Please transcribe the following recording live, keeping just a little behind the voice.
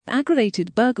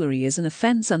Aggravated burglary is an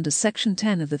offence under Section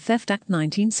 10 of the Theft Act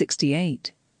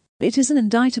 1968. It is an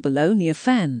indictable-only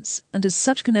offence, and as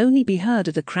such can only be heard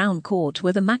at a Crown Court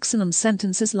where the maximum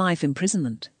sentence is life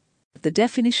imprisonment. The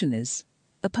definition is: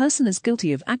 a person is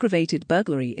guilty of aggravated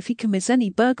burglary if he commits any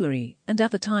burglary and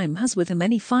at the time has with him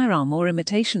any firearm or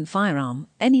imitation firearm,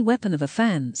 any weapon of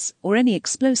offence, or any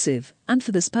explosive, and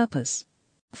for this purpose.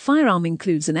 Firearm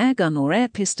includes an air gun or air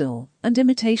pistol, and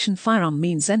imitation firearm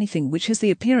means anything which has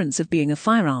the appearance of being a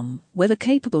firearm, whether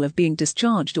capable of being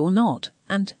discharged or not,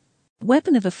 and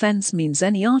weapon of offence means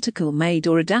any article made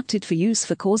or adapted for use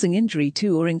for causing injury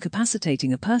to or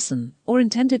incapacitating a person, or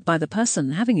intended by the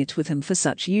person having it with him for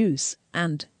such use,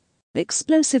 and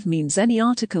explosive means any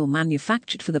article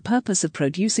manufactured for the purpose of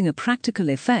producing a practical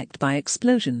effect by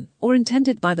explosion, or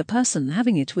intended by the person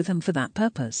having it with him for that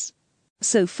purpose.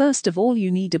 So first of all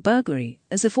you need a burglary,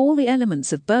 as if all the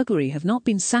elements of burglary have not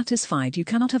been satisfied you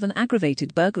cannot have an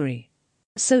aggravated burglary.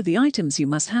 So the items you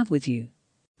must have with you.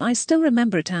 I still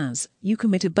remember it as, you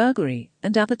commit a burglary,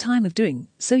 and at the time of doing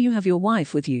so you have your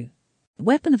wife with you.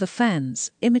 Weapon of offence,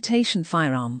 imitation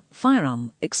firearm,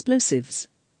 explosives.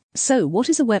 So what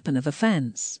is a weapon of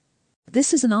offence?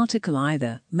 This is an article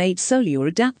either made solely or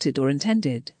adapted or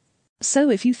intended. So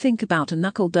if you think about a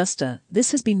knuckle duster, this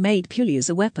has been made purely as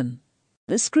a weapon.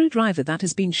 A screwdriver that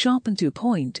has been sharpened to a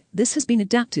point, this has been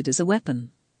adapted as a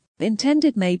weapon.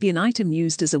 Intended may be an item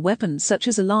used as a weapon such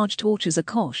as a large torch as a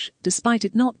kosh, despite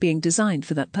it not being designed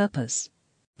for that purpose.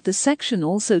 The section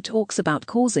also talks about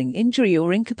causing injury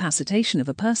or incapacitation of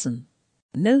a person.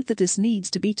 Note that this needs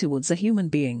to be towards a human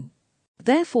being.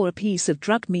 Therefore a piece of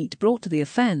drug meat brought to the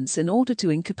offence in order to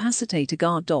incapacitate a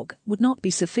guard dog would not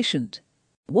be sufficient.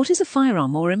 What is a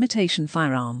firearm or imitation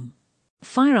firearm?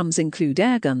 Firearms include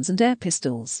air guns and air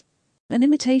pistols. An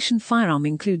imitation firearm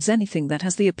includes anything that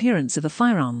has the appearance of a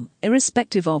firearm,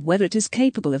 irrespective of whether it is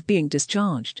capable of being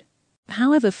discharged.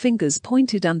 However, fingers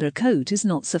pointed under a coat is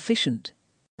not sufficient.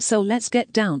 So let's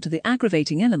get down to the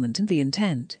aggravating element and the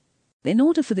intent. In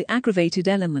order for the aggravated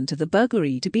element of the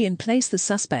burglary to be in place, the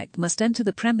suspect must enter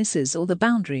the premises or the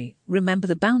boundary. Remember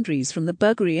the boundaries from the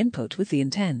burglary input with the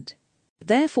intent.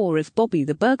 Therefore, if Bobby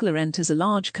the burglar enters a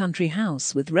large country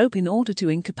house with rope in order to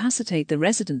incapacitate the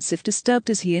residents if disturbed,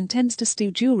 as he intends to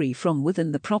steal jewelry from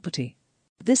within the property,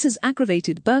 this is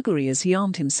aggravated burglary as he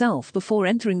armed himself before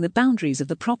entering the boundaries of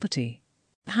the property.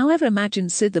 However, imagine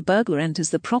Sid the burglar enters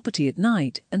the property at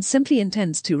night and simply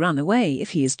intends to run away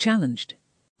if he is challenged.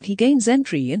 He gains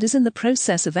entry and is in the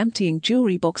process of emptying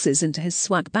jewelry boxes into his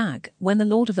swag bag when the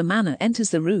lord of the manor enters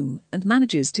the room and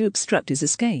manages to obstruct his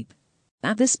escape.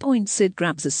 At this point, Sid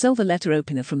grabs a silver letter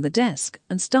opener from the desk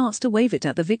and starts to wave it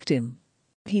at the victim.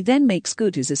 He then makes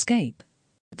good his escape.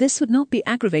 This would not be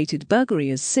aggravated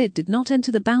burglary as Sid did not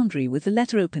enter the boundary with the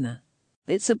letter opener.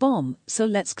 It's a bomb, so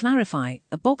let's clarify,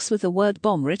 a box with the word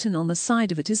bomb written on the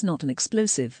side of it is not an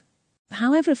explosive.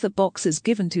 However, if the box is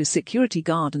given to a security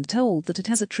guard and told that it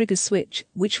has a trigger switch,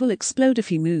 which will explode if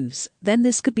he moves, then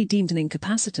this could be deemed an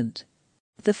incapacitant.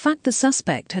 The fact the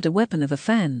suspect had a weapon of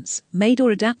offence, made or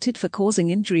adapted for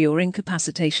causing injury or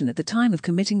incapacitation at the time of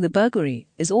committing the burglary,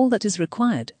 is all that is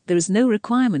required. There is no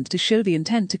requirement to show the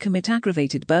intent to commit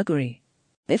aggravated burglary.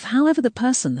 If, however, the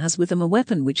person has with them a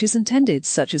weapon which is intended,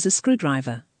 such as a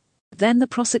screwdriver, then the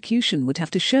prosecution would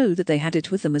have to show that they had it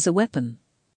with them as a weapon.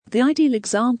 The ideal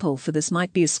example for this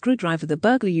might be a screwdriver the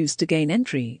burglar used to gain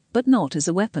entry, but not as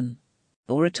a weapon,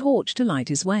 or a torch to light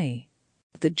his way.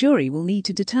 The jury will need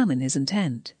to determine his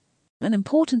intent. An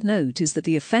important note is that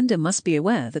the offender must be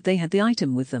aware that they had the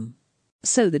item with them.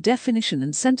 So the definition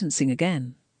and sentencing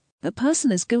again. A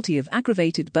person is guilty of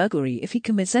aggravated burglary if he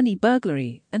commits any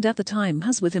burglary and at the time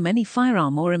has with him any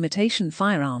firearm or imitation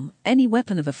firearm, any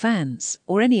weapon of offence,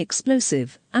 or any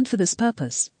explosive, and for this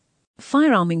purpose.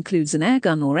 Firearm includes an air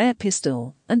gun or air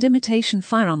pistol, and imitation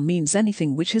firearm means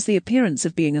anything which has the appearance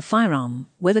of being a firearm,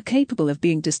 whether capable of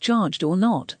being discharged or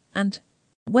not, and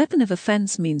weapon of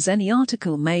offence means any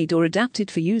article made or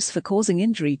adapted for use for causing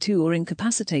injury to or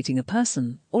incapacitating a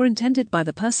person, or intended by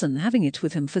the person having it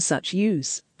with him for such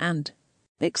use, and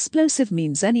explosive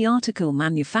means any article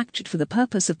manufactured for the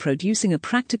purpose of producing a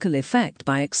practical effect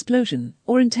by explosion,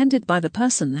 or intended by the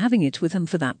person having it with him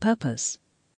for that purpose.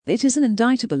 It is an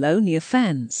indictable-only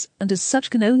offence, and as such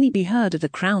can only be heard at the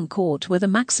Crown Court where the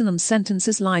maximum sentence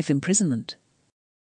is life imprisonment.